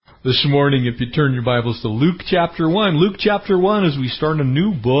this morning, if you turn your Bibles to Luke chapter 1. Luke chapter 1 as we start a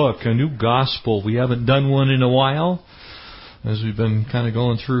new book, a new gospel. We haven't done one in a while, as we've been kind of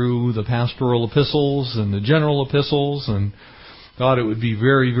going through the pastoral epistles and the general epistles, and thought it would be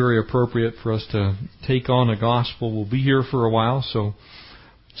very, very appropriate for us to take on a gospel. We'll be here for a while, so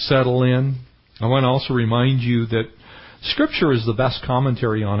settle in. I want to also remind you that Scripture is the best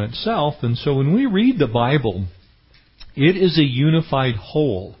commentary on itself, and so when we read the Bible, it is a unified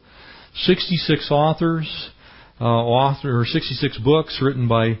whole. 66 authors, 66 books written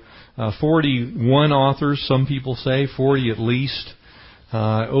by 41 authors, some people say, 40 at least,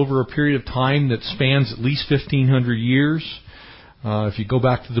 over a period of time that spans at least 1,500 years. If you go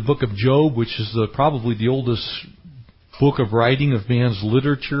back to the book of Job, which is probably the oldest book of writing of man's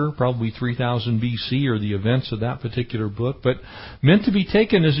literature, probably 3000 BC, or the events of that particular book, but meant to be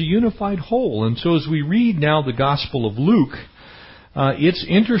taken as a unified whole. And so as we read now the Gospel of Luke, it's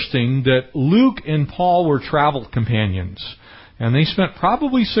interesting that Luke and Paul were travel companions, and they spent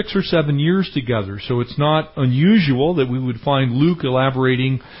probably 6 or 7 years together. So it's not unusual that we would find Luke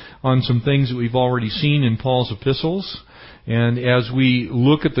elaborating on some things that we've already seen in Paul's epistles. And as we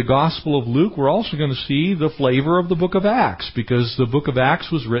look at the Gospel of Luke, we're also going to see the flavor of the book of Acts, because the book of Acts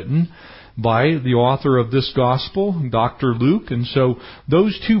was written by the author of this Gospel, Dr. Luke. And so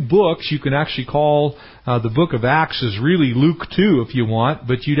those two books, you can actually call the book of Acts is really Luke 2 if you want,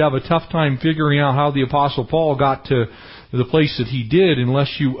 but you'd have a tough time figuring out how the Apostle Paul got to the place that he did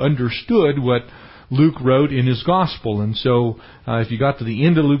unless you understood what Luke wrote in his Gospel. And so if you got to the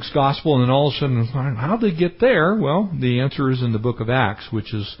end of Luke's Gospel and then all of a sudden, how'd they get there? Well, the answer is in the book of Acts,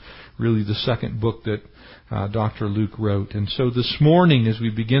 which is really the second book that Dr. Luke wrote. And so this morning, as we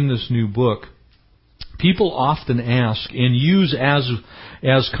begin this new book, people often ask and use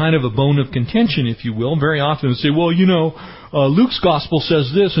as kind of a bone of contention, if you will, very often they say, well, Luke's Gospel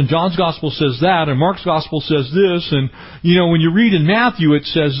says this, and John's Gospel says that, and Mark's Gospel says this, and, when you read in Matthew, it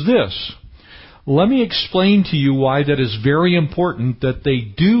says this. Let me explain to you why that is very important that they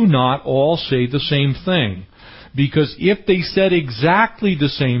do not all say the same thing. Because if they said exactly the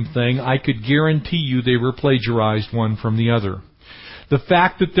same thing, I could guarantee you they were plagiarized one from the other. The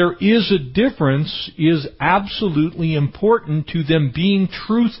fact that there is a difference is absolutely important to them being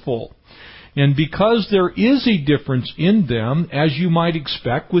truthful. And because there is a difference in them, as you might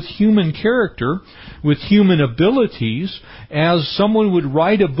expect, with human character, with human abilities, as someone would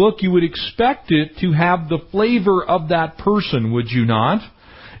write a book, you would expect it to have the flavor of that person, would you not?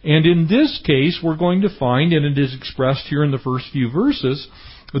 And in this case, we're going to find, and it is expressed here in the first few verses,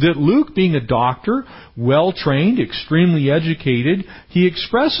 that Luke, being a doctor, well-trained, extremely educated, he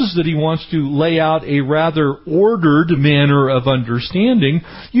expresses that he wants to lay out a rather ordered manner of understanding.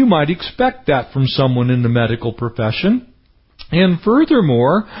 You might expect that from someone in the medical profession. And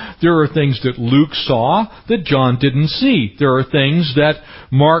furthermore, there are things that Luke saw that John didn't see. There are things that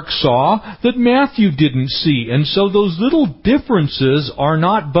Mark saw that Matthew didn't see. And so those little differences are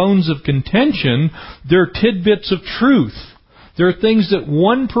not bones of contention, they're tidbits of truth. There are things that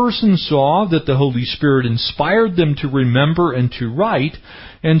one person saw that the Holy Spirit inspired them to remember and to write.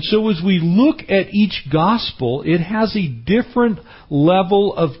 And so as we look at each gospel, it has a different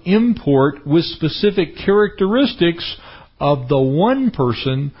level of import with specific characteristics of the one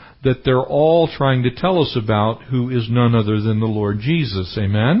person that they're all trying to tell us about, who is none other than the Lord Jesus.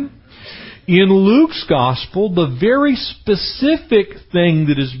 Amen? In Luke's Gospel, the very specific thing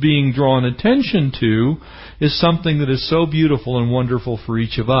that is being drawn attention to is something that is so beautiful and wonderful for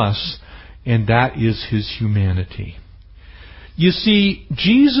each of us, and that is His humanity. You see,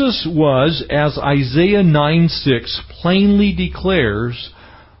 Jesus was, as Isaiah 9:6 plainly declares,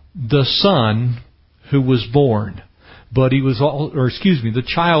 the Son who was born. But he was, the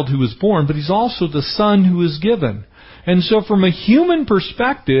child who was born, but He's also the Son who is given. And so from a human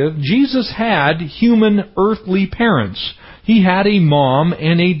perspective, Jesus had human earthly parents. He had a mom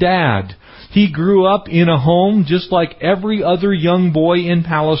and a dad. He grew up in a home just like every other young boy in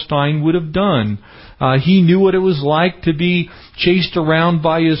Palestine would have done. He knew what it was like to be chased around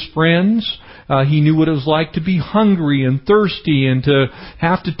by his friends. He knew what it was like to be hungry and thirsty and to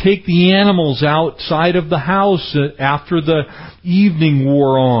have to take the animals outside of the house after the evening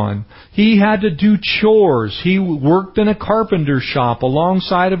wore on. He had to do chores. He worked in a carpenter shop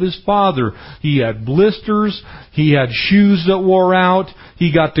alongside of his father. He had blisters. He had shoes that wore out.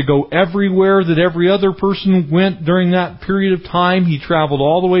 He got to go everywhere that every other person went during that period of time. He traveled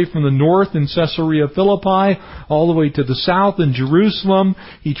all the way from the north in Caesarea Philippi, all the way to the south in Jerusalem.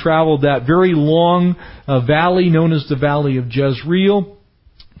 He traveled that very long valley known as the Valley of Jezreel.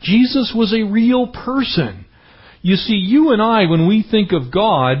 Jesus was a real person. You see, you and I, when we think of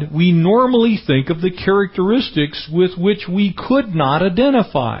God, we normally think of the characteristics with which we could not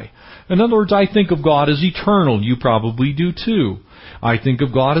identify. In other words, I think of God as eternal. You probably do too. I think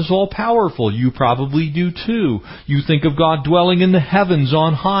of God as all-powerful. You probably do too. You think of God dwelling in the heavens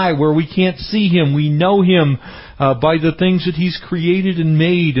on high where we can't see Him. We know Him by the things that He's created and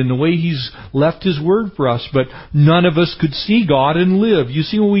made and the way He's left His Word for us. But none of us could see God and live. You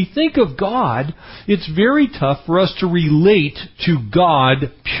see, when we think of God, it's very tough for us to relate to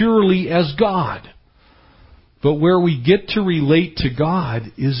God purely as God. But where we get to relate to God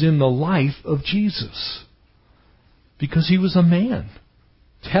is in the life of Jesus. Because He was a man,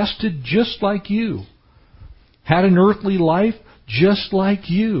 tested just like you, had an earthly life just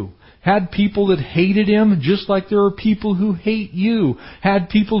like you, had people that hated Him just like there are people who hate you, had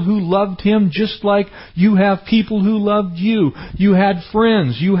people who loved Him just like you have people who loved you. You had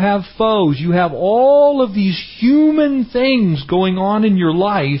friends, you have foes, you have all of these human things going on in your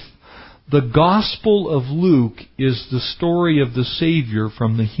life. The Gospel of Luke is the story of the Savior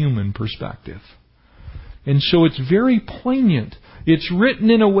from the human perspective. And so it's very poignant. It's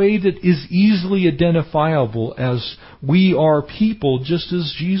written in a way that is easily identifiable as we are people, just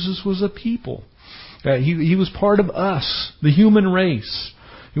as Jesus was a people. He was part of us, the human race.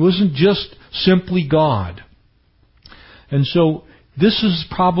 He wasn't just simply God. And so this is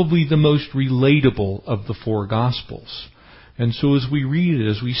probably the most relatable of the four Gospels. And so as we read it,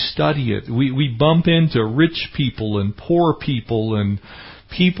 as we study it, we bump into rich people and poor people and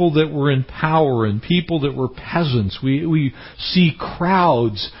people that were in power and people that were peasants. We see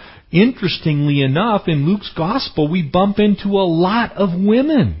crowds. Interestingly enough, in Luke's Gospel, we bump into a lot of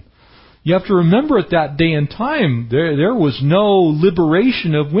women. You have to remember at that day and time, there was no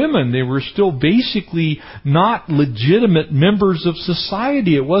liberation of women. They were still basically not legitimate members of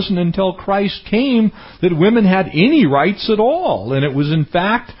society. It wasn't until Christ came that women had any rights at all. And it was in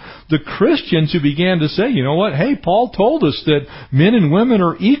fact the Christians who began to say, you know what, hey, Paul told us that men and women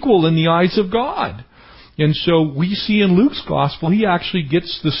are equal in the eyes of God. And so we see in Luke's Gospel, he actually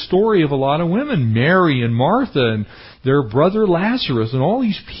gets the story of a lot of women, Mary and Martha and their brother Lazarus and all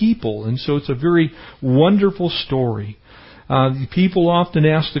these people. And so it's a very wonderful story. People often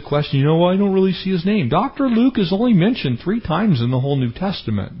ask the question, I don't really see his name. Dr. Luke is only mentioned 3 times in the whole New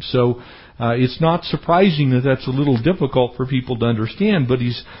Testament. So it's not surprising that that's a little difficult for people to understand. But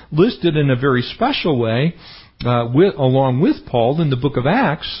he's listed in a very special way along with Paul in the book of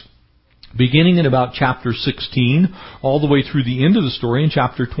Acts. Beginning in about chapter 16, all the way through the end of the story in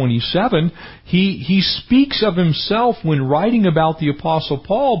chapter 27, he speaks of himself when writing about the Apostle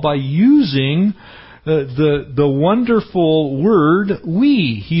Paul by using the wonderful word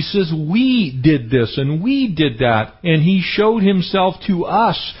we. He says, we did this and we did that. And he showed himself to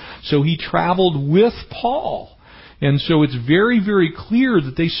us. So he traveled with Paul. And so it's very, very clear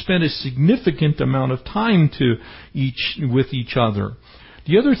that they spent a significant amount of time with each other.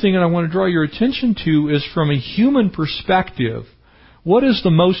 The other thing that I want to draw your attention to is from a human perspective, what is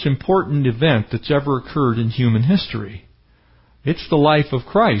the most important event that's ever occurred in human history? It's the life of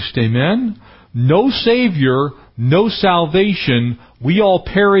Christ, amen? No Savior, no salvation, we all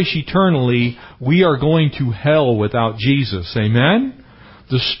perish eternally, we are going to hell without Jesus, amen?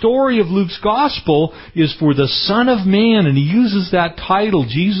 The story of Luke's Gospel is for the Son of Man, and he uses that title,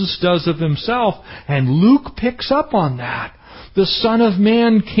 Jesus does of himself, and Luke picks up on that. The Son of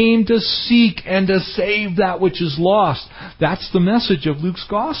Man came to seek and to save that which is lost. That's the message of Luke's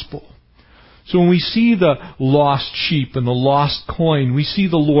Gospel. So when we see the lost sheep and the lost coin, we see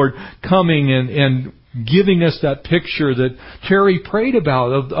the Lord coming and giving us that picture that Terry prayed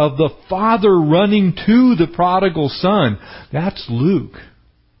about of the Father running to the prodigal son. That's Luke.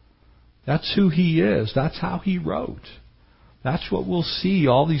 That's who he is. That's how he wrote. That's what we'll see,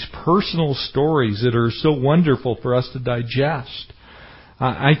 all these personal stories that are so wonderful for us to digest.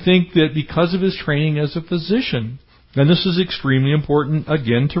 I think that because of his training as a physician, and this is extremely important,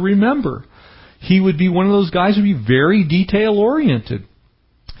 again, to remember, he would be one of those guys who would be very detail-oriented.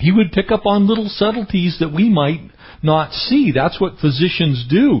 He would pick up on little subtleties that we might not see. That's what physicians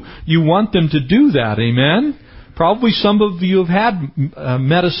do. You want them to do that, amen? Probably some of you have had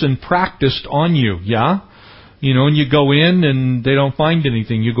medicine practiced on you, yeah? And you go in and they don't find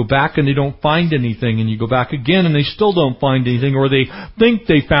anything. You go back and they don't find anything. And you go back again and they still don't find anything. Or they think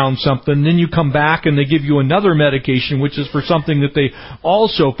they found something. And then you come back and they give you another medication, which is for something that they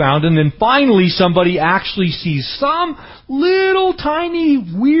also found. And then finally somebody actually sees some little tiny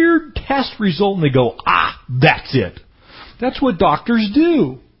weird test result and they go, that's it. That's what doctors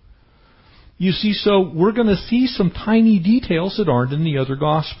do. You see, so we're going to see some tiny details that aren't in the other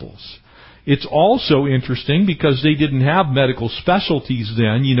Gospels. It's also interesting because they didn't have medical specialties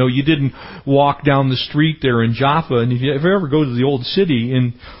then. You know, you didn't walk down the street there in Jaffa. And if you ever go to the old city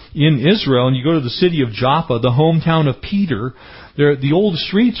in Israel, and you go to the city of Jaffa, the hometown of Peter, the old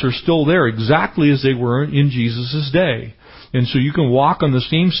streets are still there exactly as they were in Jesus' day. And so you can walk on the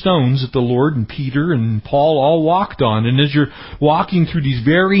same stones that the Lord and Peter and Paul all walked on. And as you're walking through these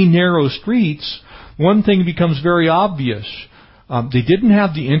very narrow streets, one thing becomes very obvious. They didn't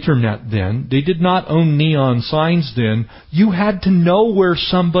have the internet then. They did not own neon signs then. You had to know where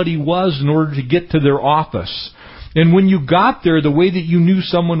somebody was in order to get to their office. And when you got there, the way that you knew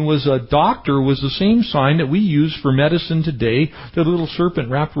someone was a doctor was the same sign that we use for medicine today. The little serpent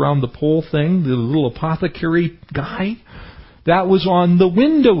wrapped around the pole thing, the little apothecary guy. That was on the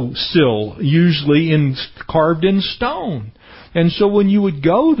windowsill, usually carved in stone. And so when you would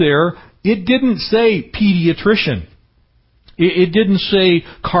go there, it didn't say pediatrician. It didn't say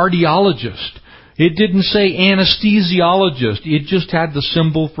cardiologist. It didn't say anesthesiologist. It just had the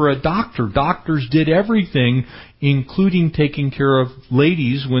symbol for a doctor. Doctors did everything, including taking care of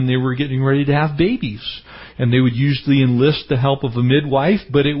ladies when they were getting ready to have babies. And they would usually enlist the help of a midwife,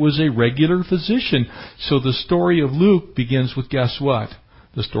 but it was a regular physician. So the story of Luke begins with, guess what?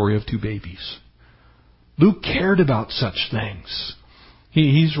 The story of two babies. Luke cared about such things.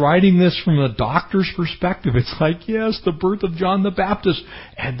 He's writing this from a doctor's perspective. It's like, yes, the birth of John the Baptist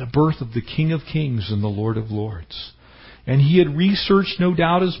and the birth of the King of Kings and the Lord of Lords. And he had researched, no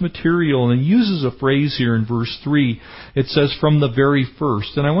doubt, his material, and he uses a phrase here in verse 3. It says, from the very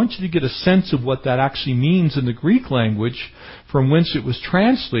first. And I want you to get a sense of what that actually means in the Greek language from whence it was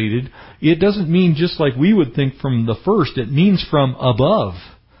translated. It doesn't mean just like we would think from the first. It means from above.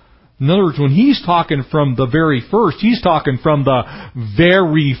 In other words, when he's talking from the very first, he's talking from the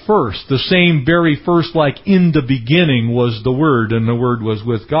very first. The same very first, like in the beginning was the Word, and the Word was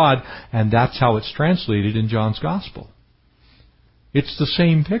with God. And that's how it's translated in John's Gospel. It's the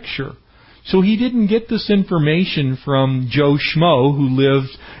same picture. So he didn't get this information from Joe Schmo who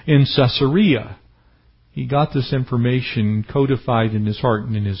lived in Caesarea. He got this information codified in his heart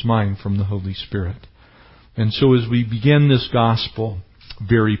and in his mind from the Holy Spirit. And so as we begin this Gospel,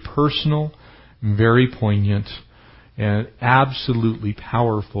 very personal, very poignant, and absolutely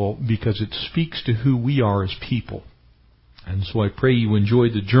powerful because it speaks to who we are as people. And so I pray you enjoy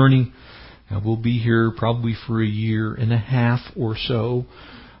the journey. We'll be here probably for a year and a half or so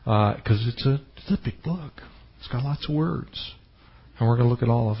because it's a big book. It's got lots of words. And we're going to look at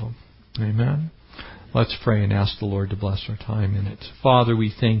all of them. Amen? Let's pray and ask the Lord to bless our time in it. Father,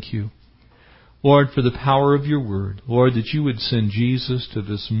 we thank you, Lord, for the power of your word. Lord, that you would send Jesus to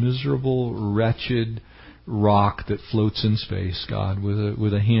this miserable, wretched rock that floats in space, God,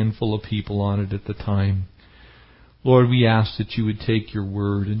 with a handful of people on it at the time. Lord, we ask that you would take your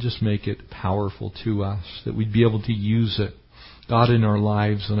word and just make it powerful to us, that we'd be able to use it, God, in our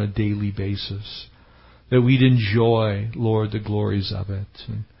lives on a daily basis, that we'd enjoy, Lord, the glories of it.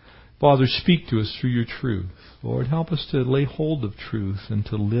 And Father, speak to us through your truth. Lord, help us to lay hold of truth and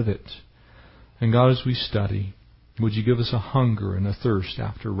to live it. And God, as we study, would you give us a hunger and a thirst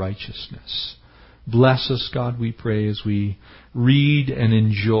after righteousness? Bless us, God, we pray, as we read and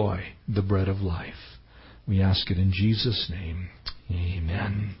enjoy the bread of life. We ask it in Jesus' name.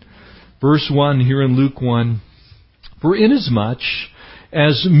 Amen. Verse 1 here in Luke 1. For inasmuch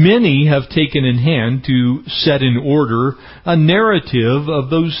as many have taken in hand to set in order a narrative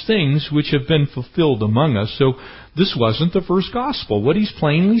of those things which have been fulfilled among us. So this wasn't the first gospel. What he's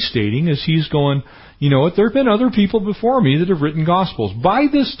plainly stating is he's going, you know what, there have been other people before me that have written gospels. By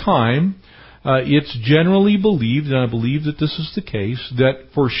this time, it's generally believed, and I believe that this is the case, that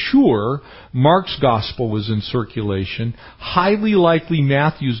for sure Mark's gospel was in circulation. Highly likely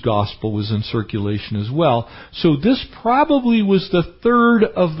Matthew's gospel was in circulation as well. So this probably was the third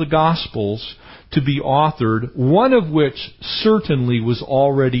of the gospels to be authored, one of which certainly was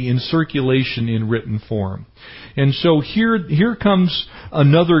already in circulation in written form. And so here comes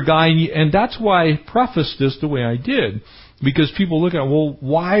another guy, and that's why I prefaced this the way I did. Because people look at, well,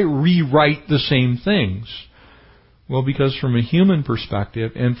 why rewrite the same things? Well, because from a human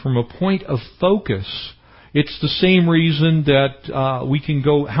perspective and from a point of focus, it's the same reason that we can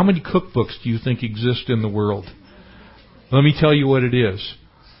go, how many cookbooks do you think exist in the world? Let me tell you what it is.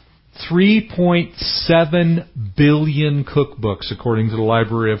 3.7 billion cookbooks, according to the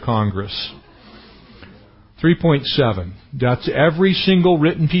Library of Congress. 3.7. That's every single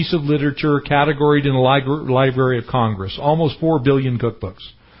written piece of literature categorized in the Library of Congress. Almost 4 billion cookbooks.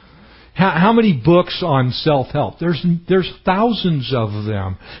 How many books on self-help? There's thousands of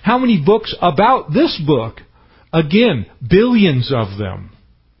them. How many books about this book? Again, billions of them.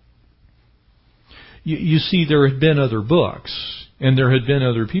 you see, there had been other books, and there had been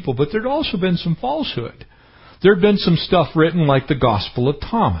other people, but there had also been some falsehood. There had been some stuff written like the Gospel of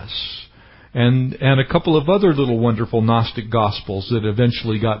Thomas, and a couple of other little wonderful Gnostic Gospels that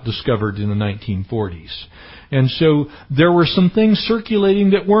eventually got discovered in the 1940s. And so there were some things circulating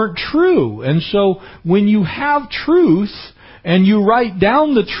that weren't true. And so when you have truth and you write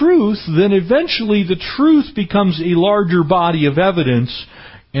down the truth, then eventually the truth becomes a larger body of evidence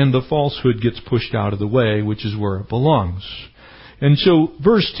and the falsehood gets pushed out of the way, which is where it belongs. And so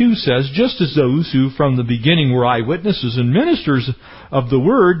verse 2 says, just as those who from the beginning were eyewitnesses and ministers of the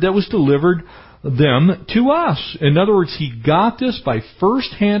word that was delivered them to us. In other words, he got this by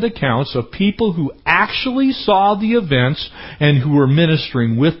first-hand accounts of people who actually saw the events and who were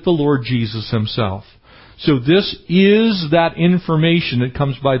ministering with the Lord Jesus himself. So this is that information that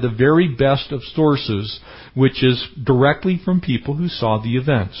comes by the very best of sources, which is directly from people who saw the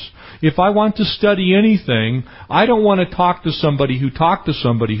events. If I want to study anything, I don't want to talk to somebody who talked to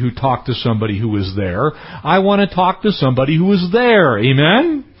somebody who talked to somebody who was there. I want to talk to somebody who was there.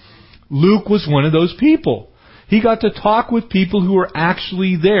 Amen? Luke was one of those people. He got to talk with people who were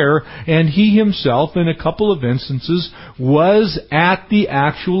actually there, and he himself, in a couple of instances, was at the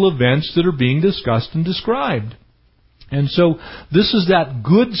actual events that are being discussed and described. And so this is that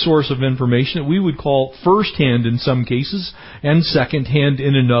good source of information that we would call first-hand in some cases and second-hand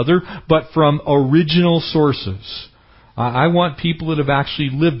in another, but from original sources. I want people that have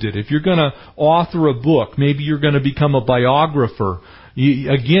actually lived it. If you're going to author a book, maybe you're going to become a biographer.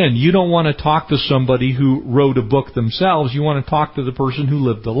 Again, you don't want to talk to somebody who wrote a book themselves. You want to talk to the person who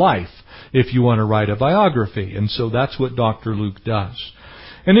lived a life if you want to write a biography. And so that's what Dr. Luke does.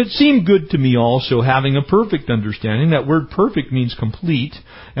 And it seemed good to me also, having a perfect understanding. That word perfect means complete,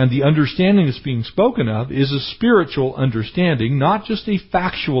 and the understanding that's being spoken of is a spiritual understanding, not just a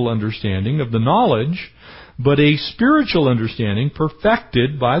factual understanding of the knowledge, but a spiritual understanding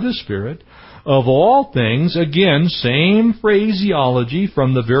perfected by the Spirit of all things. Again, same phraseology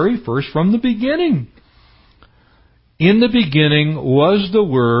from the very first, from the beginning. In the beginning was the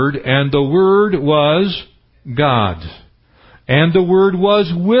Word, and the Word was God. And the Word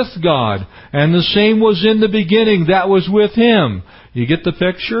was with God, and the same was in the beginning that was with Him. You get the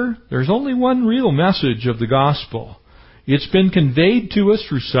picture? There's only one real message of the gospel. It's been conveyed to us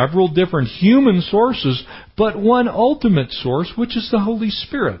through several different human sources, but one ultimate source, which is the Holy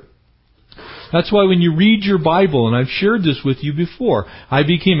Spirit. That's why when you read your Bible, and I've shared this with you before, I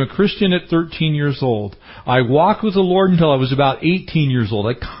became a Christian at 13 years old. I walked with the Lord until I was about 18 years old.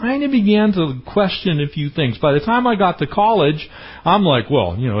 I kind of began to question a few things. By the time I got to college, I'm like,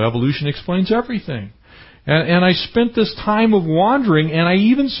 well, evolution explains everything. And I spent this time of wandering, and I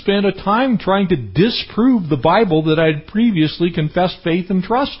even spent a time trying to disprove the Bible that I had previously confessed faith and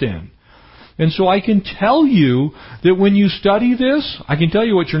trust in. And so I can tell you that when you study this, I can tell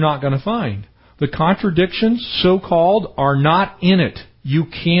you what you're not going to find. The contradictions, so-called, are not in it. You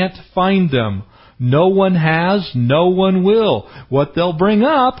can't find them. No one has, no one will. What they'll bring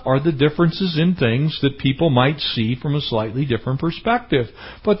up are the differences in things that people might see from a slightly different perspective.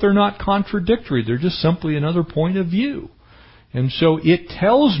 But they're not contradictory. They're just simply another point of view. And so it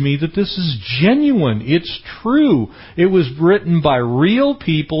tells me that this is genuine. It's true. It was written by real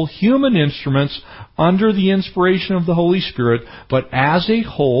people, human instruments, under the inspiration of the Holy Spirit. But as a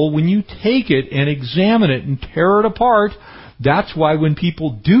whole, when you take it and examine it and tear it apart, that's why when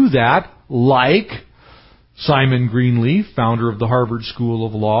people do that, like Simon Greenleaf, founder of the Harvard School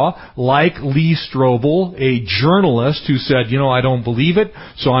of Law, like Lee Strobel, a journalist who said, I don't believe it,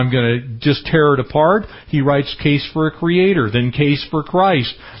 so I'm going to just tear it apart. He writes Case for a Creator, then Case for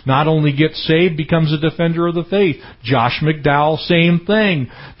Christ. Not only gets saved, becomes a defender of the faith. Josh McDowell, same thing.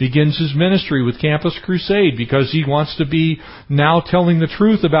 Begins his ministry with Campus Crusade because he wants to be now telling the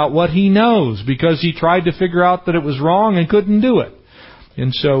truth about what he knows, because he tried to figure out that it was wrong and couldn't do it.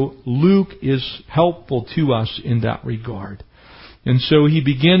 And so Luke is helpful to us in that regard. And so he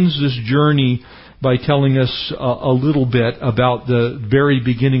begins this journey by telling us a little bit about the very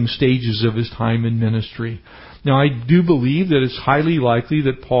beginning stages of his time in ministry. Now, I do believe that it's highly likely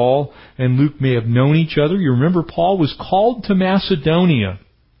that Paul and Luke may have known each other. You remember Paul was called to Macedonia.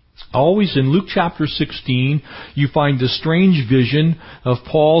 Always in Luke chapter 16, you find this strange vision of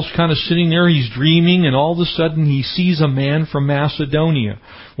Paul's kind of sitting there, he's dreaming, and all of a sudden he sees a man from Macedonia.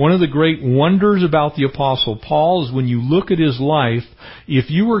 One of the great wonders about the Apostle Paul is when you look at his life, if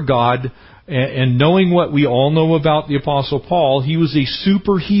you were God, and knowing what we all know about the Apostle Paul, he was a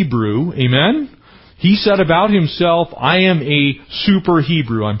super Hebrew, amen? He said about himself, I am a super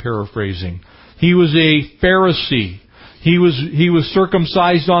Hebrew, I'm paraphrasing. He was a Pharisee. He was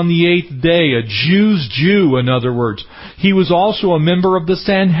circumcised on the 8th day, a Jew's Jew, in other words. He was also a member of the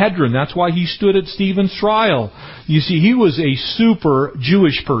Sanhedrin. That's why he stood at Stephen's trial. You see, he was a super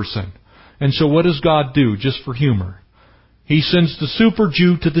Jewish person. And so what does God do, just for humor? He sends the super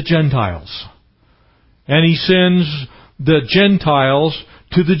Jew to the Gentiles. And He sends the Gentiles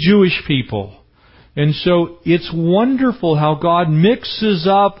to the Jewish people. And so it's wonderful how God mixes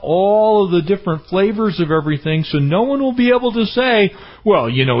up all of the different flavors of everything, so no one will be able to say, well,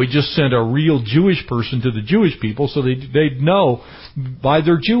 He just sent a real Jewish person to the Jewish people so they'd know by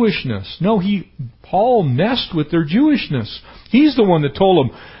their Jewishness. No, Paul messed with their Jewishness. He's the one that told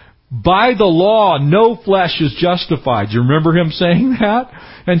them, by the law, no flesh is justified. Do you remember him saying that?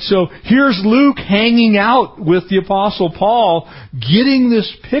 And so here's Luke hanging out with the Apostle Paul, getting this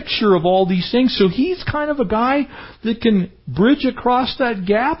picture of all these things. So he's kind of a guy that can bridge across that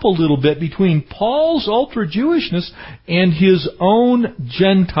gap a little bit between Paul's ultra-Jewishness and his own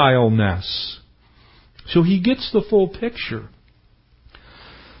Gentile-ness. So he gets the full picture.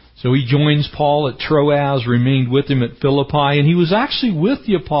 So he joins Paul at Troas, remained with him at Philippi, and he was actually with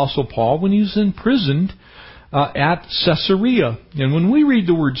the Apostle Paul when he was imprisoned at Caesarea. And when we read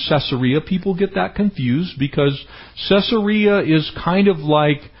the word Caesarea, people get that confused because Caesarea is kind of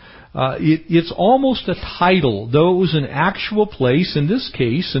like, it's almost a title, though it was an actual place. In this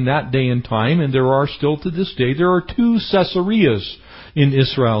case, in that day and time, and there are still to this day, there are 2 Caesareas in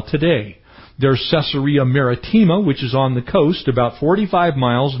Israel today. There's Caesarea Maritima, which is on the coast, about 45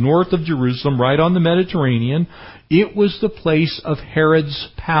 miles north of Jerusalem, right on the Mediterranean. It was the place of Herod's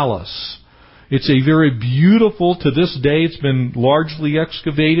palace. It's a very beautiful, to this day, it's been largely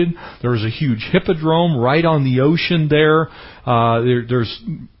excavated. There's a huge hippodrome right on the ocean there. There's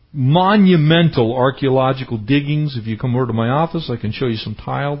monumental archaeological diggings. If you come over to my office, I can show you some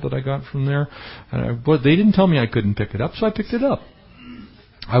tile that I got from there. But they didn't tell me I couldn't pick it up, so I picked it up.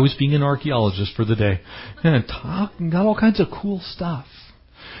 I was being an archaeologist for the day. And got all kinds of cool stuff.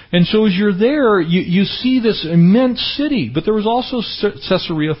 And so as you're there, you see this immense city. But there was also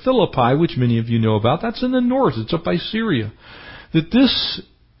Caesarea Philippi, which many of you know about. That's in the north. It's up by Syria. That this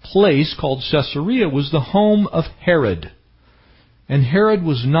place called Caesarea was the home of Herod. And Herod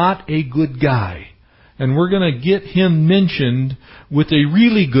was not a good guy. And we're going to get him mentioned with a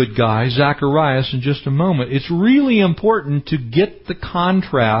really good guy, Zacharias, in just a moment. It's really important to get the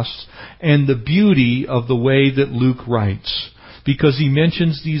contrasts and the beauty of the way that Luke writes, because he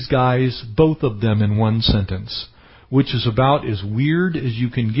mentions these guys, both of them, in one sentence, which is about as weird as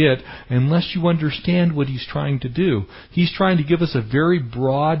you can get unless you understand what he's trying to do. He's trying to give us a very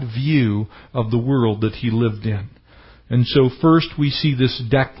broad view of the world that he lived in. And so first we see this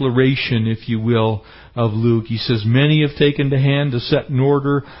declaration, if you will, of Luke. He says, many have taken to hand to set in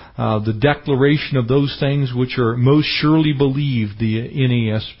order the declaration of those things which are most surely believed, the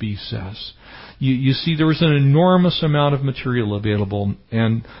NASB says. You see, there was an enormous amount of material available,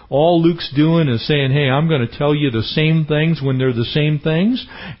 and all Luke's doing is saying, hey, I'm going to tell you the same things when they're the same things,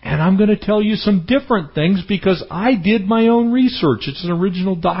 and I'm going to tell you some different things because I did my own research. It's an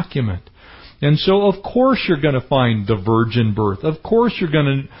original document. And so, of course, you're going to find the virgin birth. Of course, you're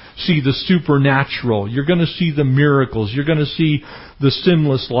going to see the supernatural. You're going to see the miracles. You're going to see the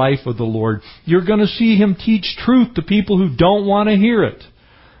sinless life of the Lord. You're going to see Him teach truth to people who don't want to hear it.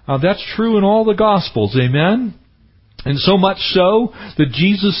 That's true in all the Gospels. Amen? And so much so that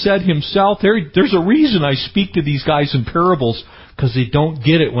Jesus said Himself, there's a reason I speak to these guys in parables, because they don't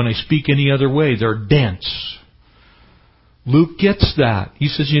get it when I speak any other way. They're dense. Luke gets that. He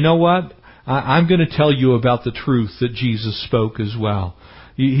says, you know what? I'm going to tell you about the truth that Jesus spoke as well.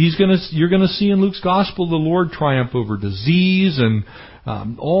 You're going to see in Luke's Gospel the Lord triumph over disease and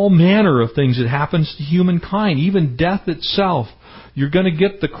all manner of things that happens to humankind, even death itself. You're going to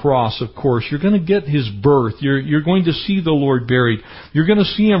get the cross, of course. You're going to get His birth. You're going to see the Lord buried. You're going to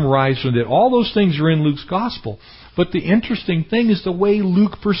see Him rise from it. All those things are in Luke's Gospel. But the interesting thing is the way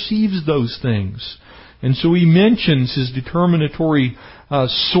Luke perceives those things. And so he mentions his determinatory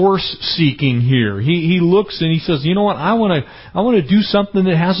source-seeking here. He looks and he says, you know what, I want to do something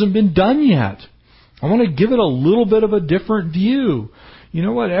that hasn't been done yet. I want to give it a little bit of a different view. You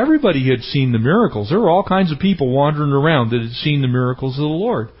know what, everybody had seen the miracles. There were all kinds of people wandering around that had seen the miracles of the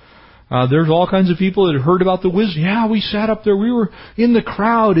Lord. There's all kinds of people that had heard about the wisdom. Yeah, we sat up there. We were in the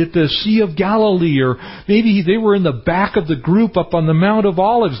crowd at the Sea of Galilee, or maybe they were in the back of the group up on the Mount of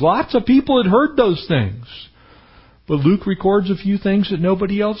Olives. Lots of people had heard those things. But Luke records a few things that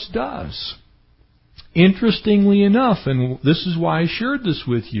nobody else does. Interestingly enough, and this is why I shared this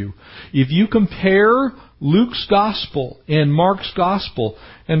with you, if you compare Luke's Gospel and Mark's Gospel.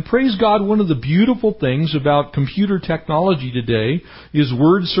 And praise God, one of the beautiful things about computer technology today is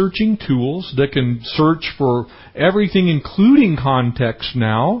word searching tools that can search for everything, including context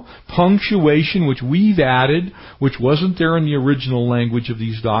now, punctuation, which we've added, which wasn't there in the original language of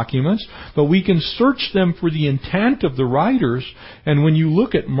these documents, but we can search them for the intent of the writers. And when you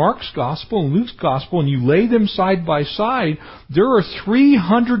look at Mark's Gospel and Luke's Gospel and you lay them side by side, there are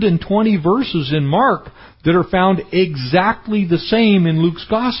 320 verses in Mark that are found exactly the same in Luke's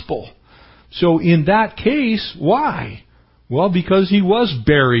Gospel. So in that case, why? Well, because he was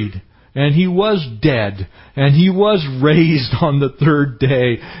buried, and he was dead, and he was raised on the third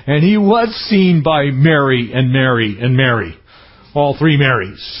day, and he was seen by Mary and Mary and Mary. All three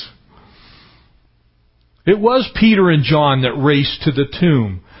Marys. It was Peter and John that raced to the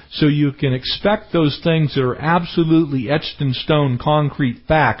tomb. So you can expect those things that are absolutely etched in stone, concrete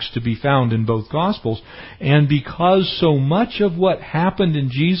facts to be found in both Gospels. And because so much of what happened in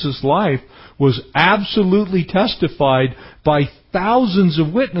Jesus' life was absolutely testified by thousands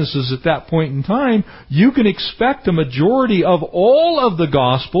of witnesses at that point in time, you can expect a majority of all of the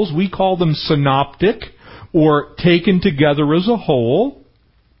Gospels, we call them synoptic, or taken together as a whole.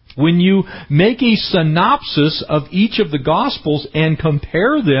 When you make a synopsis of each of the Gospels and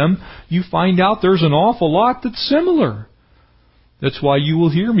compare them, you find out there's an awful lot that's similar. That's why you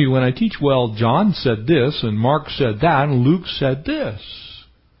will hear me when I teach, well, John said this, and Mark said that, and Luke said this.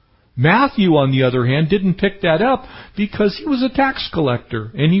 Matthew, on the other hand, didn't pick that up because he was a tax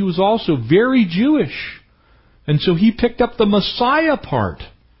collector, and he was also very Jewish. And so he picked up the Messiah part.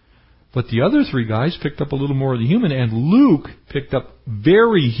 But the other three guys picked up a little more of the human, and Luke picked up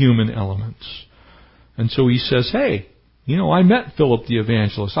very human elements. And so he says, hey, I met Philip the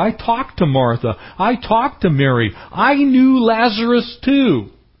evangelist. I talked to Martha. I talked to Mary. I knew Lazarus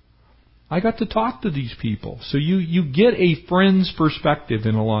too. I got to talk to these people. So you get a friend's perspective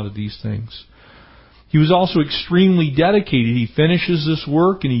in a lot of these things. He was also extremely dedicated. He finishes this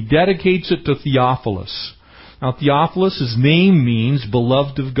work and he dedicates it to Theophilus. Now, Theophilus, his name means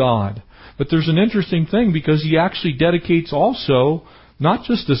beloved of God. But there's an interesting thing because he actually dedicates also not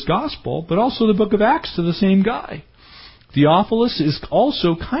just this gospel, but also the book of Acts to the same guy. Theophilus is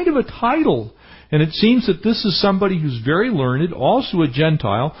also kind of a title. And it seems that this is somebody who's very learned, also a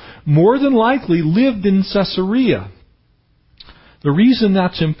Gentile, more than likely lived in Caesarea. The reason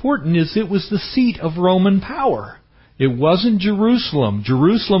that's important is it was the seat of Roman power. It wasn't Jerusalem.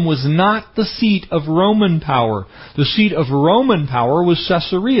 Jerusalem was not the seat of Roman power. The seat of Roman power was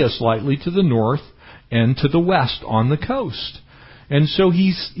Caesarea, slightly to the north and to the west on the coast. And so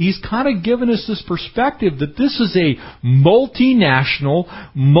he's kind of given us this perspective that this is a multinational,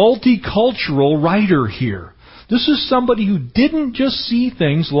 multicultural writer here. This is somebody who didn't just see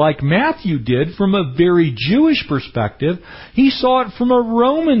things like Matthew did from a very Jewish perspective. He saw it from a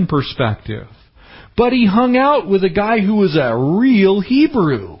Roman perspective. But he hung out with a guy who was a real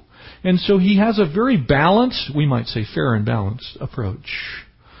Hebrew. And so he has a very balanced, we might say fair and balanced approach.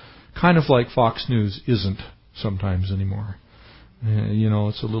 Kind of like Fox News isn't sometimes anymore.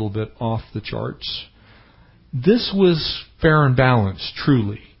 It's a little bit off the charts. This was fair and balanced,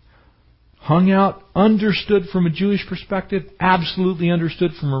 truly. Hung out, understood from a Jewish perspective, absolutely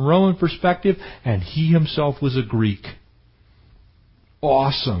understood from a Roman perspective, and he himself was a Greek.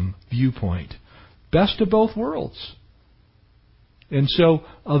 Awesome viewpoint. Best of both worlds. And so,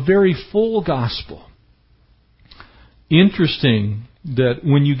 a very full gospel. Interesting that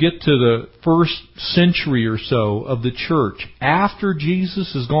when you get to the first century or so of the church, after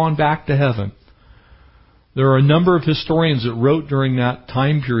Jesus has gone back to heaven, there are a number of historians that wrote during that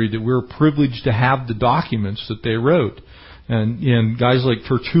time period that we're privileged to have the documents that they wrote. And guys like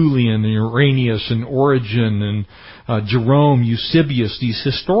Tertullian and Irenaeus and Origen and Jerome, Eusebius, these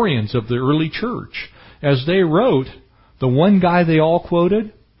historians of the early church, as they wrote, the one guy they all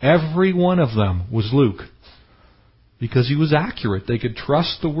quoted, every one of them was Luke. Because he was accurate. They could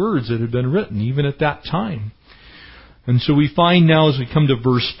trust the words that had been written, even at that time. And so we find now as we come to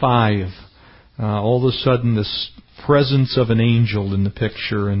verse 5, all of a sudden this presence of an angel in the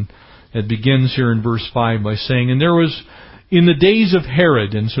picture. And it begins here in verse 5 by saying, and there was in the days of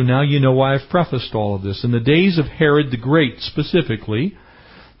Herod, and so now you know why I've prefaced all of this, in the days of Herod the Great specifically,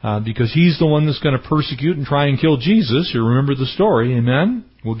 because he's the one that's going to persecute and try and kill Jesus. You remember the story, amen?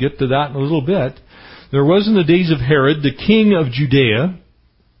 We'll get to that in a little bit. There was in the days of Herod, the king of Judea,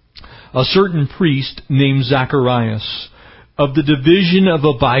 a certain priest named Zacharias, of the division of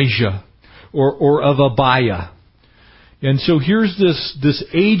Abijah, or of Abiah. And so here's this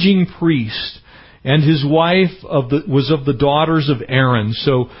aging priest, and his wife was of the daughters of Aaron.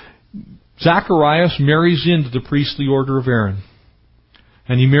 So Zacharias marries into the priestly order of Aaron.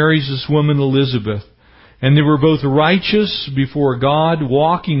 And he marries this woman Elizabeth. And they were both righteous before God,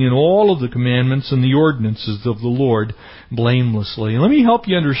 walking in all of the commandments and the ordinances of the Lord blamelessly. And let me help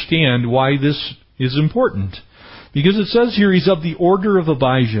you understand why this is important. Because it says here he's of the order of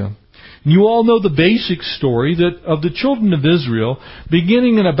Abijah. And you all know the basic story that of the children of Israel,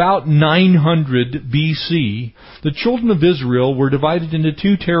 beginning in about 900 BC, the children of Israel were divided into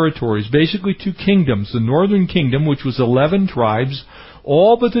two territories, basically two kingdoms. The northern kingdom, which was 11 tribes,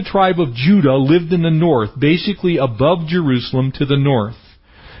 all but the tribe of Judah lived in the north, basically above Jerusalem to the north.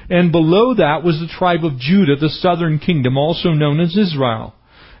 And below that was the tribe of Judah, the southern kingdom, also known as Israel.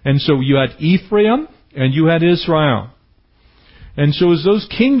 And so you had Ephraim and you had Israel. And so as those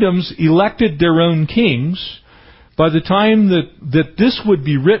kingdoms elected their own kings, by the time that this would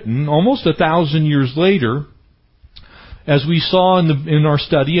be written, almost 1,000 years later, as we saw in our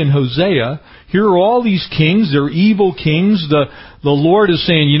study in Hosea, here are all these kings. They're evil kings. The Lord is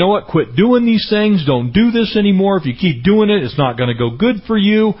saying, you know what? Quit doing these things. Don't do this anymore. If you keep doing it, it's not going to go good for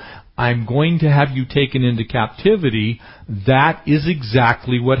you. I'm going to have you taken into captivity. That is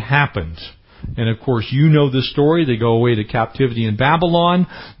exactly what happened. And of course, you know the story. They go away to captivity in Babylon.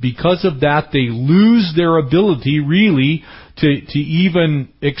 Because of that, they lose their ability really to even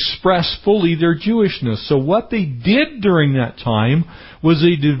express fully their Jewishness. So what they did during that time was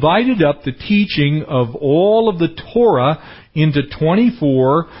they divided up the teaching of all of the Torah into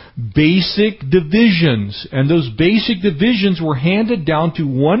 24 basic divisions. And those basic divisions were handed down to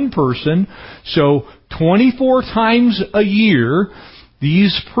one person. So 24 times a year,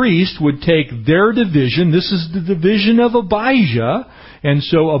 these priests would take their division. This is the division of Abijah. And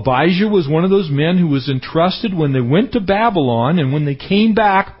so Abijah was one of those men who was entrusted when they went to Babylon, and when they came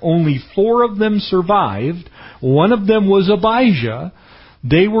back, only 4 of them survived. One of them was Abijah.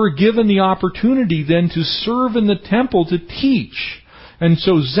 They were given the opportunity then to serve in the temple to teach. And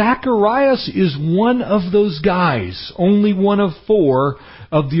so Zacharias is one of those guys, only one of 4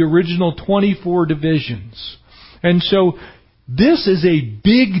 of the original 24 divisions. And so this is a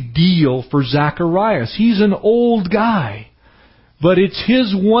big deal for Zacharias. He's an old guy. But it's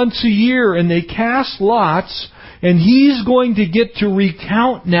his once a year, and they cast lots, and he's going to get to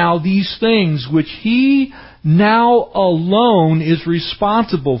recount now these things which he now alone is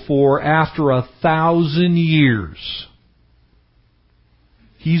responsible for after 1,000 years.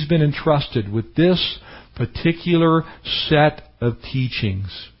 He's been entrusted with this particular set of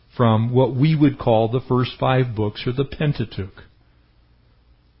teachings from what we would call the first 5 books, or the Pentateuch.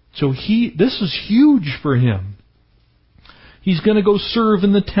 So this is huge for him. He's going to go serve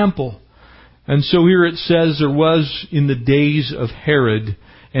in the temple. And so here it says there was in the days of Herod,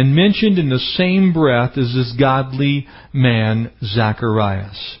 and mentioned in the same breath as this godly man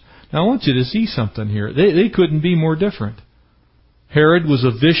Zacharias. Now I want you to see something here. They couldn't be more different. Herod was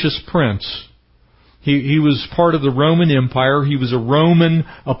a vicious prince. He was part of the Roman Empire. He was a Roman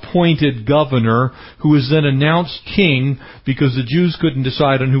appointed governor who was then announced king because the Jews couldn't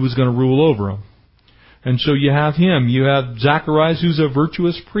decide on who was going to rule over him. And so you have him. You have Zacharias, who's a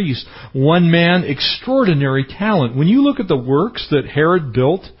virtuous priest. One man, extraordinary talent. When you look at the works that Herod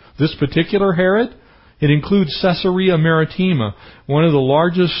built, this particular Herod, it includes Caesarea Maritima, one of the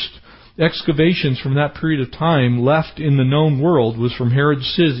largest excavations from that period of time left in the known world was from Herod's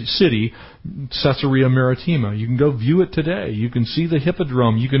city, Caesarea Maritima. You can go view it today. You can see the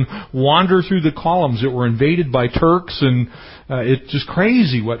hippodrome. You can wander through the columns that were invaded by Turks, and it's just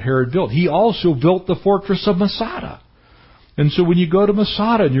crazy what Herod built. He also built the fortress of Masada. And so when you go to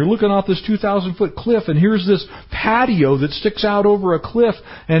Masada and you're looking off this 2,000-foot cliff, and here's this patio that sticks out over a cliff,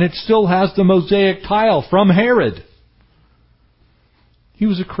 and it still has the mosaic tile from Herod. He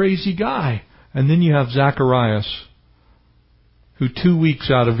was a crazy guy. And then you have Zacharias, who 2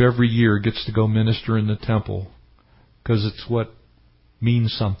 weeks out of every year gets to go minister in the temple because it's what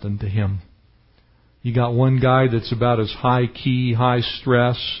means something to him. You got one guy that's about as high key, high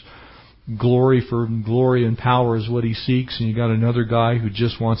stress, glory and power is what he seeks, and you got another guy who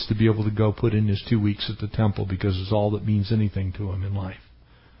just wants to be able to go put in his 2 weeks at the temple because it's all that means anything to him in life.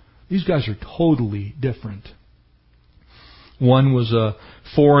 These guys are totally different. One was a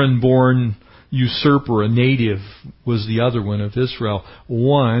foreign-born usurper, a native was the other one of Israel.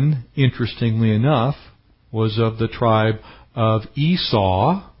 One, interestingly enough, was of the tribe of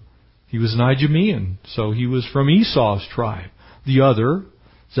Esau. He was an Idumean, so he was from Esau's tribe. The other,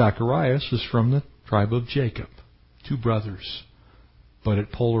 Zacharias, was from the tribe of Jacob. 2 brothers, but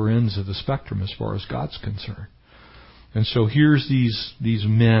at polar ends of the spectrum as far as God's concerned. And so here's these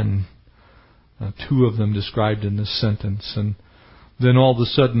men, 2 of them described in this sentence. And then all of a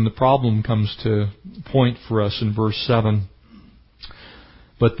sudden the problem comes to point for us in verse 7.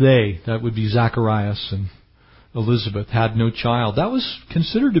 But they, that would be Zacharias and Elizabeth, had no child. That was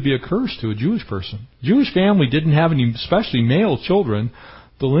considered to be a curse to a Jewish person. Jewish family didn't have any, especially male children.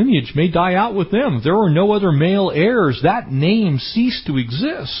 The lineage may die out with them. If there were no other male heirs, that name ceased to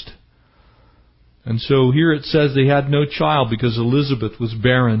exist. And so here it says they had no child because Elizabeth was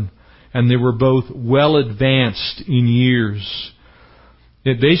barren, and they were both well advanced in years.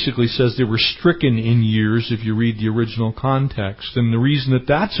 It basically says they were stricken in years if you read the original context. And the reason that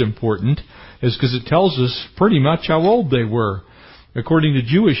that's important is because it tells us pretty much how old they were. According to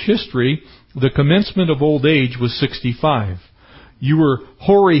Jewish history, the commencement of old age was 65. You were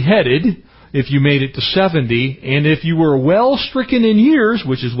hoary-headed if you made it to 70, and if you were well stricken in years,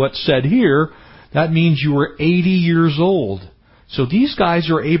 which is what's said here, that means you were 80 years old. So these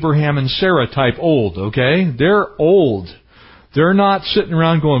guys are Abraham and Sarah type old, okay? They're old. They're not sitting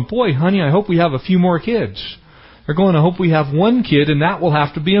around going, boy, honey, I hope we have a few more kids. They're going, I hope we have one kid, and that will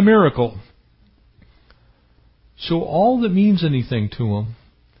have to be a miracle. So all that means anything to them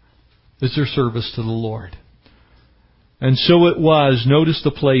is their service to the Lord. And so it was, notice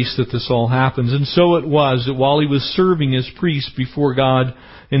the place that this all happens, and so it was that while he was serving as priest before God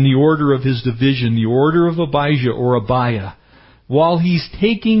in the order of his division, the order of Abijah or Abiah, while he's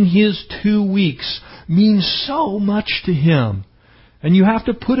taking his 2 weeks, means so much to him. And you have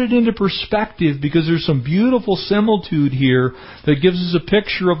to put it into perspective because there's some beautiful similitude here that gives us a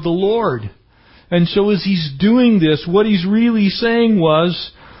picture of the Lord. And so as he's doing this, what he's really saying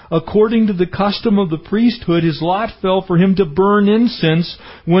was, according to the custom of the priesthood, his lot fell for him to burn incense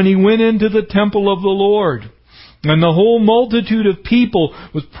when he went into the temple of the Lord. And the whole multitude of people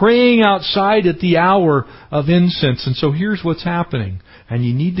was praying outside at the hour of incense. And so here's what's happening. And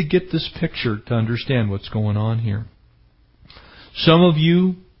you need to get this picture to understand what's going on here. Some of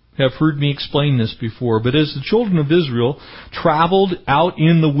you have heard me explain this before, but as the children of Israel traveled out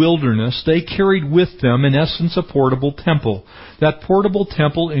in the wilderness, they carried with them, in essence, a portable temple. That portable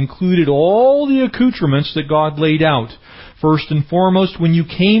temple included all the accoutrements that God laid out. First and foremost, when you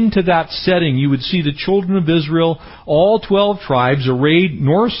came to that setting, you would see the children of Israel, all 12 tribes, arrayed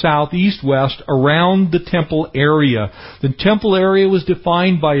north, south, east, west, around the temple area. The temple area was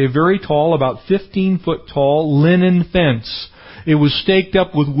defined by a very tall, about 15-foot tall, linen fence. It was staked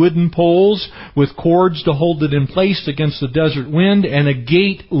up with wooden poles, with cords to hold it in place against the desert wind, and a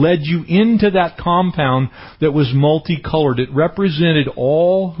gate led you into that compound that was multicolored. It represented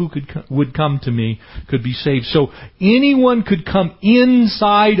all who would come to me could be saved. So anyone could come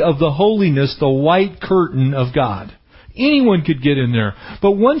inside of the holiness, the white curtain of God. Anyone could get in there.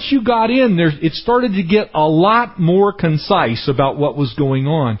 But once you got in there, it started to get a lot more concise about what was going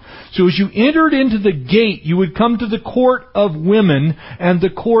on. So as you entered into the gate, you would come to the court of women and the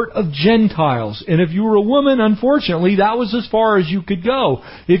court of Gentiles. And if you were a woman, unfortunately, that was as far as you could go.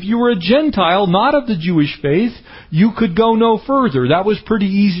 If you were a Gentile, not of the Jewish faith, you could go no further. That was pretty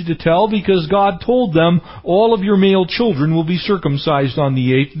easy to tell because God told them, all of your male children will be circumcised on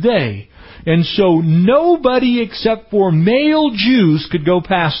the 8th day. And so nobody except for male Jews could go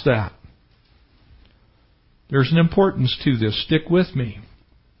past that. There's an importance to this. Stick with me.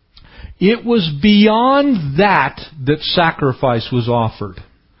 It was beyond that sacrifice was offered.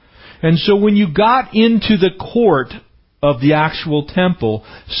 And so when you got into the court of the actual temple,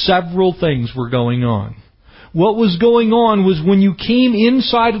 several things were going on. What was going on was when you came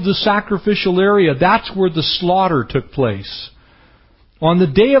inside of the sacrificial area, that's where the slaughter took place. On the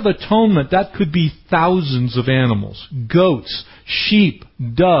Day of Atonement, that could be thousands of animals. Goats, sheep,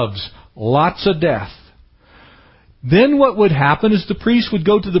 doves, lots of death. Then what would happen is the priest would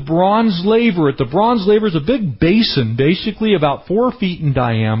go to the bronze laver. The bronze laver is a big basin, basically about 4 feet in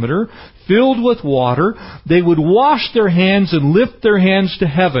diameter, filled with water. They would wash their hands and lift their hands to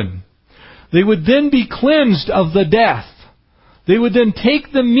heaven. They would then be cleansed of the death. They would then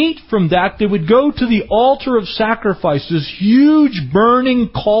take the meat from that. They would go to the altar of sacrifice, this huge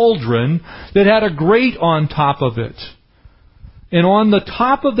burning cauldron that had a grate on top of it. And on the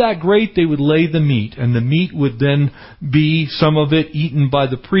top of that grate, they would lay the meat. And the meat would then be, some of it eaten by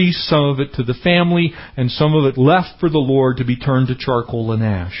the priest, some of it to the family, and some of it left for the Lord to be turned to charcoal and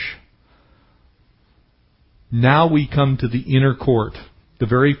ash. Now we come to the inner court. The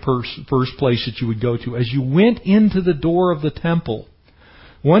very first place that you would go to. As you went into the door of the temple,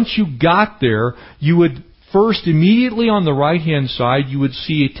 once you got there, you would first, immediately on the right-hand side, you would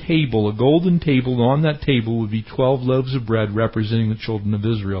see a table, a golden table, and on that table would be 12 loaves of bread representing the children of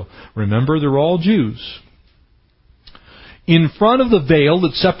Israel. Remember, they're all Jews. in front of the veil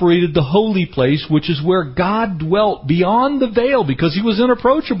that separated the holy place, which is where God dwelt beyond the veil because He was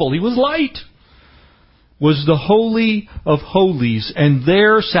unapproachable. He was light. Was the Holy of Holies, and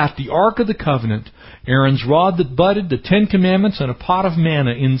there sat the Ark of the Covenant, Aaron's rod that budded, the 10 Commandments, and a pot of manna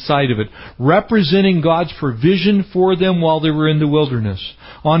inside of it, representing God's provision for them while they were in the wilderness.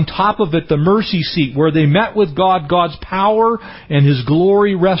 On top of it, the mercy seat, where they met with God, God's power and His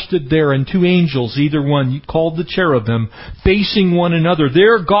glory rested there, and 2 angels, either one called the cherubim, facing one another.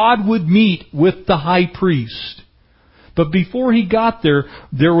 There God would meet with the high priest. But before He got there,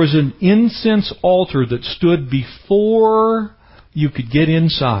 there was an incense altar that stood before you could get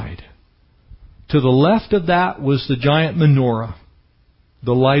inside. To the left of that was the giant menorah,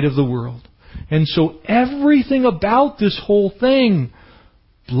 the light of the world. And so everything about this whole thing,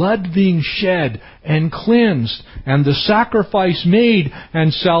 blood being shed and cleansed, and the sacrifice made,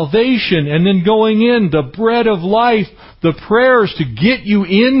 and salvation, and then going in, the bread of life, the prayers to get you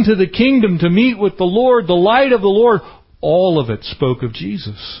into the kingdom to meet with the Lord, the light of the Lord, all of it spoke of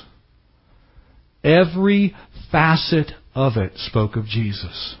Jesus. Every facet of it spoke of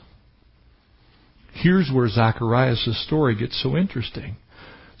Jesus. Here's where Zacharias' story gets so interesting.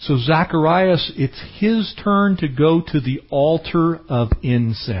 So Zacharias, it's his turn to go to the altar of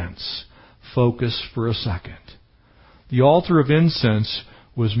incense. Focus for a second. The altar of incense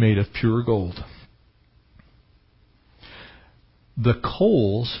was made of pure gold. The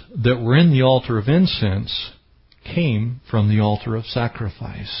coals that were in the altar of incense came from the altar of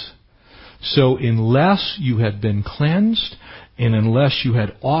sacrifice. So unless you had been cleansed, and unless you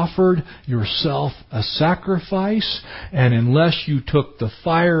had offered yourself a sacrifice, and unless you took the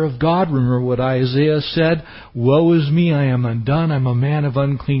fire of God, remember what Isaiah said, "Woe is me, I am undone, I'm a man of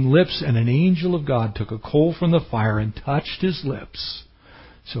unclean lips," and an angel of God took a coal from the fire and touched his lips.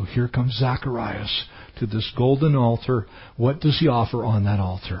 So here comes Zacharias to this golden altar. What does he offer on that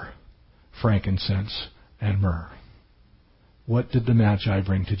altar? Frankincense and myrrh. What did the Magi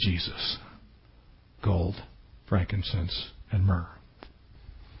bring to Jesus? Gold, frankincense, and myrrh.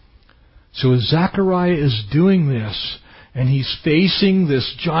 So as Zechariah is doing this, and he's facing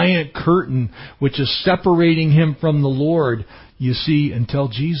this giant curtain which is separating him from the Lord, you see, until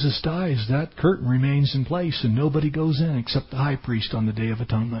Jesus dies, that curtain remains in place and nobody goes in except the high priest on the Day of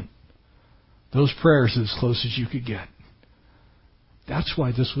Atonement. Those prayers are as close as you could get. That's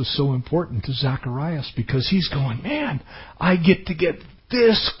why this was so important to Zacharias, because he's going, man, I get to get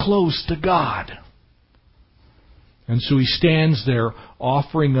this close to God. And so he stands there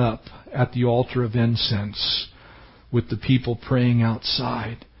offering up at the altar of incense with the people praying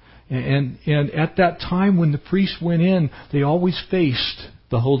outside. And at that time when the priests went in, they always faced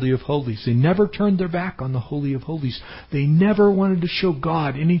the Holy of Holies. They never turned their back on the Holy of Holies. They never wanted to show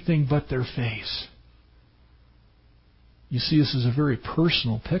God anything but their face. You see, this is a very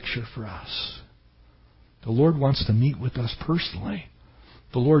personal picture for us. The Lord wants to meet with us personally.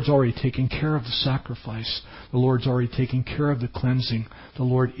 The Lord's already taken care of the sacrifice. The Lord's already taken care of the cleansing. The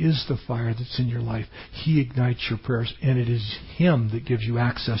Lord is the fire that's in your life. He ignites your prayers, and it is Him that gives you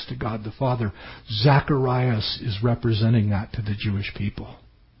access to God the Father. Zacharias is representing that to the Jewish people.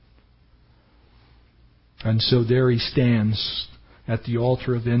 And so there he stands at the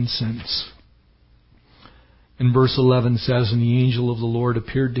altar of incense. And verse 11 says, "And the angel of the Lord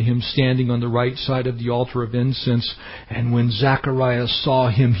appeared to him standing on the right side of the altar of incense. And when Zacharias saw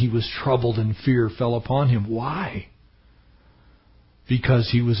him, he was troubled, and fear fell upon him." Why?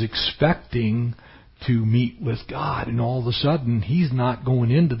 Because he was expecting to meet with God. And all of a sudden, he's not going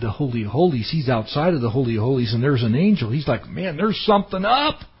into the Holy of Holies. He's outside of the Holy of Holies, and there's an angel. He's like, man, there's something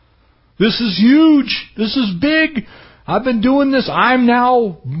up. This is huge. This is big. I've been doing this. I'm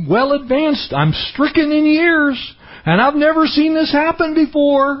now well advanced. I'm stricken in years. And I've never seen this happen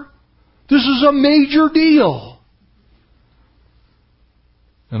before. This is a major deal.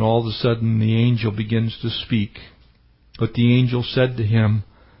 And all of a sudden the angel begins to speak. But the angel said to him,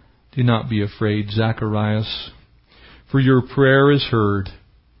 "Do not be afraid, Zacharias, for your prayer is heard."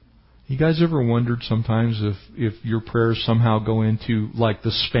 You guys ever wondered sometimes if your prayers somehow go into like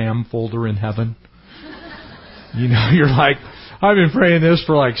the spam folder in heaven? You know, you're like, I've been praying this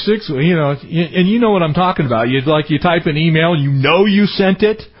for like 6 weeks, and you know what I'm talking about. You type an email, you know you sent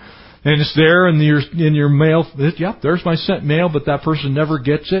it, and it's there in your mail. Yep, there's my sent mail, but that person never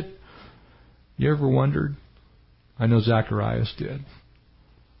gets it. You ever wondered? I know Zacharias did.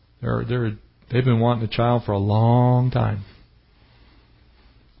 They've been wanting a child for a long time.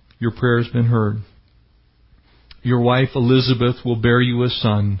 Your prayer has been heard. Your wife Elizabeth will bear you a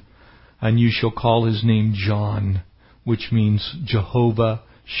son, and you shall call his name John, which means Jehovah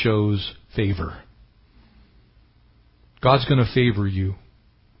shows favor. God's going to favor you.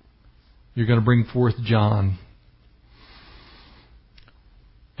 You're going to bring forth John.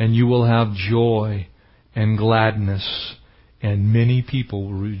 And you will have joy and gladness, and many people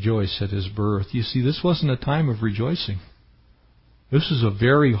will rejoice at his birth. You see, this wasn't a time of rejoicing. This is a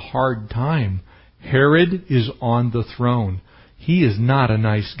very hard time. Herod is on the throne. He is not a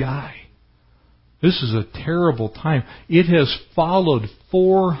nice guy. This is a terrible time. It has followed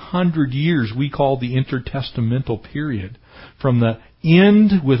 400 years we call the intertestamental period. From the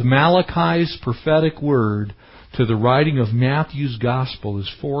end with Malachi's prophetic word to the writing of Matthew's gospel is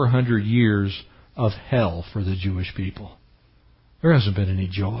 400 years of hell for the Jewish people. There hasn't been any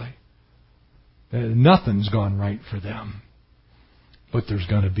joy. Nothing's gone right for them. But there's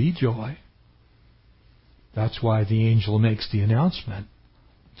going to be joy. That's why the angel makes the announcement.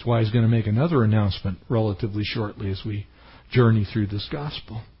 That's why he's going to make another announcement relatively shortly as we journey through this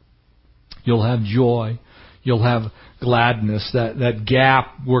gospel. You'll have joy. You'll have gladness. That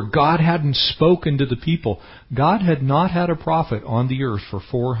gap where God hadn't spoken to the people. God had not had a prophet on the earth for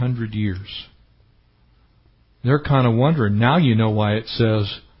 400 years. They're kind of wondering. Now you know why it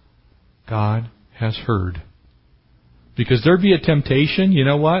says, God has heard. Because there'd be a temptation, you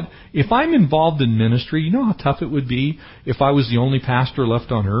know what? If I'm involved in ministry, you know how tough it would be if I was the only pastor left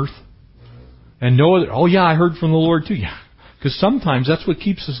on earth? And no other, oh yeah, I heard from the Lord too. Yeah, because sometimes that's what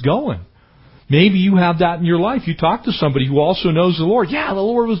keeps us going. Maybe you have that in your life. You talk to somebody who also knows the Lord. Yeah, the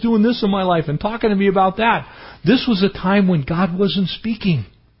Lord was doing this in my life and talking to me about that. This was a time when God wasn't speaking.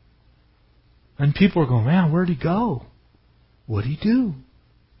 And people are going, man, where'd he go? What'd he do?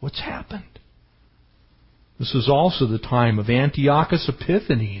 What's happened? This is also the time of Antiochus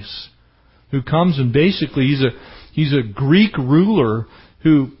Epiphanes, who comes and basically he's a Greek ruler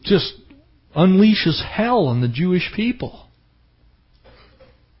who just unleashes hell on the Jewish people.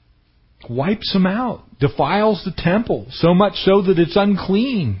 Wipes them out. Defiles the temple, so much so that it's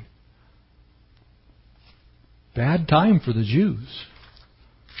unclean. Bad time for the Jews.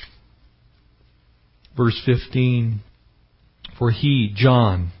 Verse 15, for he,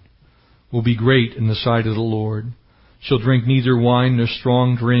 John, will be great in the sight of the Lord, shall drink neither wine nor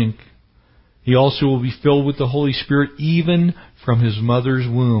strong drink. He also will be filled with the Holy Spirit even from his mother's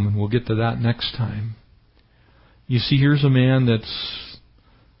womb. And we'll get to that next time. You see, here's a man that's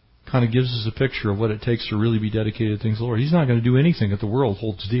kind of gives us a picture of what it takes to really be dedicated to things of the Lord. He's not going to do anything that the world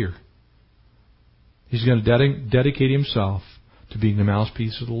holds dear. He's going to dedicate himself to being the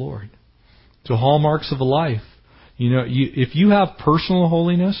mouthpiece of the Lord. So hallmarks of a life. You know, if you have personal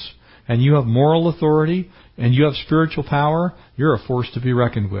holiness and you have moral authority and you have spiritual power, you're a force to be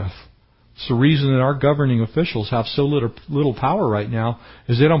reckoned with. It's the reason that our governing officials have so little power right now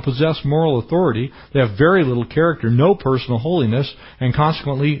is they don't possess moral authority. They have very little character, no personal holiness, and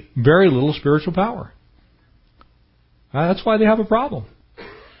consequently very little spiritual power. That's why they have a problem.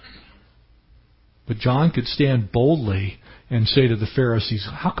 But John could stand boldly and say to the Pharisees,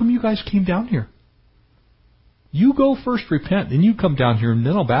 how come you guys came down here? You go first, repent, then you come down here and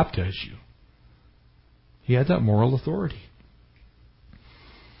then I'll baptize you. He had that moral authority.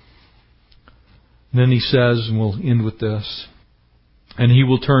 And then he says, and we'll end with this, and he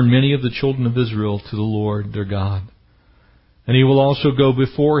will turn many of the children of Israel to the Lord their God. And he will also go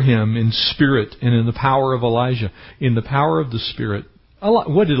before him in spirit and in the power of Elijah. In the power of the Spirit.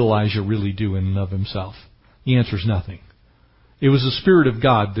 What did Elijah really do in and of himself? The answer is nothing. It was the Spirit of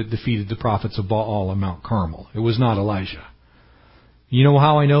God that defeated the prophets of Baal on Mount Carmel. It was not Elijah. You know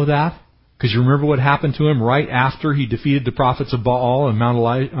how I know that? Because you remember what happened to him right after he defeated the prophets of Baal on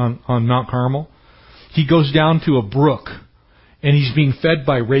Mount Carmel? He goes down to a brook, and he's being fed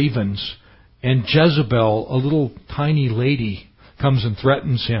by ravens. And Jezebel, a little tiny lady, comes and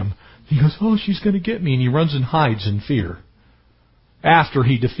threatens him. He goes, oh, she's going to get me. And he runs and hides in fear. After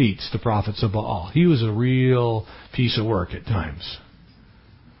he defeats the prophets of Baal. He was a real piece of work at times.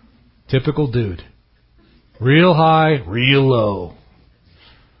 Typical dude. Real high, real low.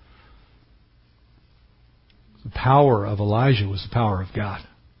 The power of Elijah was the power of God.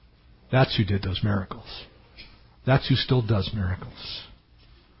 That's who did those miracles. That's who still does miracles.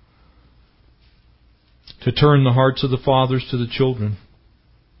 To turn the hearts of the fathers to the children,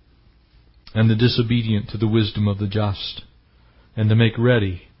 and the disobedient to the wisdom of the just, and to make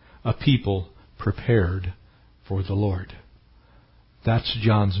ready a people prepared for the Lord. That's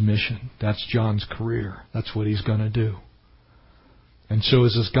John's mission. That's John's career. That's what he's going to do. And so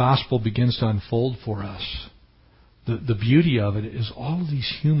as this gospel begins to unfold for us, the beauty of it is all of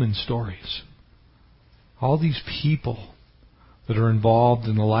these human stories. All these people that are involved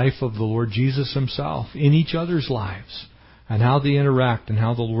in the life of the Lord Jesus Himself, in each other's lives, and how they interact and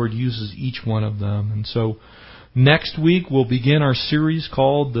how the Lord uses each one of them. And so Next week we'll begin our series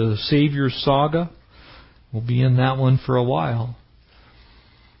called The Savior's Saga. We'll be in that one for a while.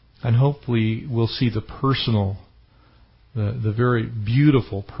 And hopefully we'll see the personal, the very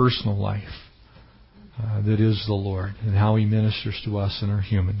beautiful personal life that is the Lord and how He ministers to us in our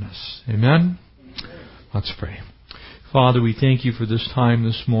humanness. Amen? Let's pray. Father, we thank You for this time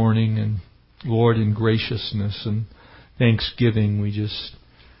this morning, and Lord, in graciousness and thanksgiving, we just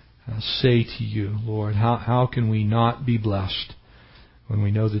say to You, Lord, how can we not be blessed when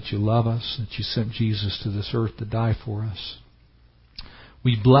we know that You love us, that You sent Jesus to this earth to die for us.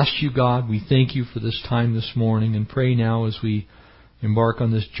 We bless You, God. We thank You for this time this morning, and pray now as we embark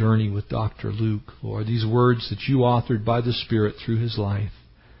on this journey with Dr. Luke, Lord, these words that You authored by the Spirit through his life,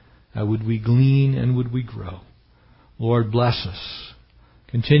 would we glean and would we grow. Lord, bless us.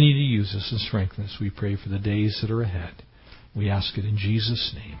 Continue to use us and strengthen us. We pray for the days that are ahead. We ask it in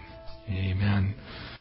Jesus' name. Amen.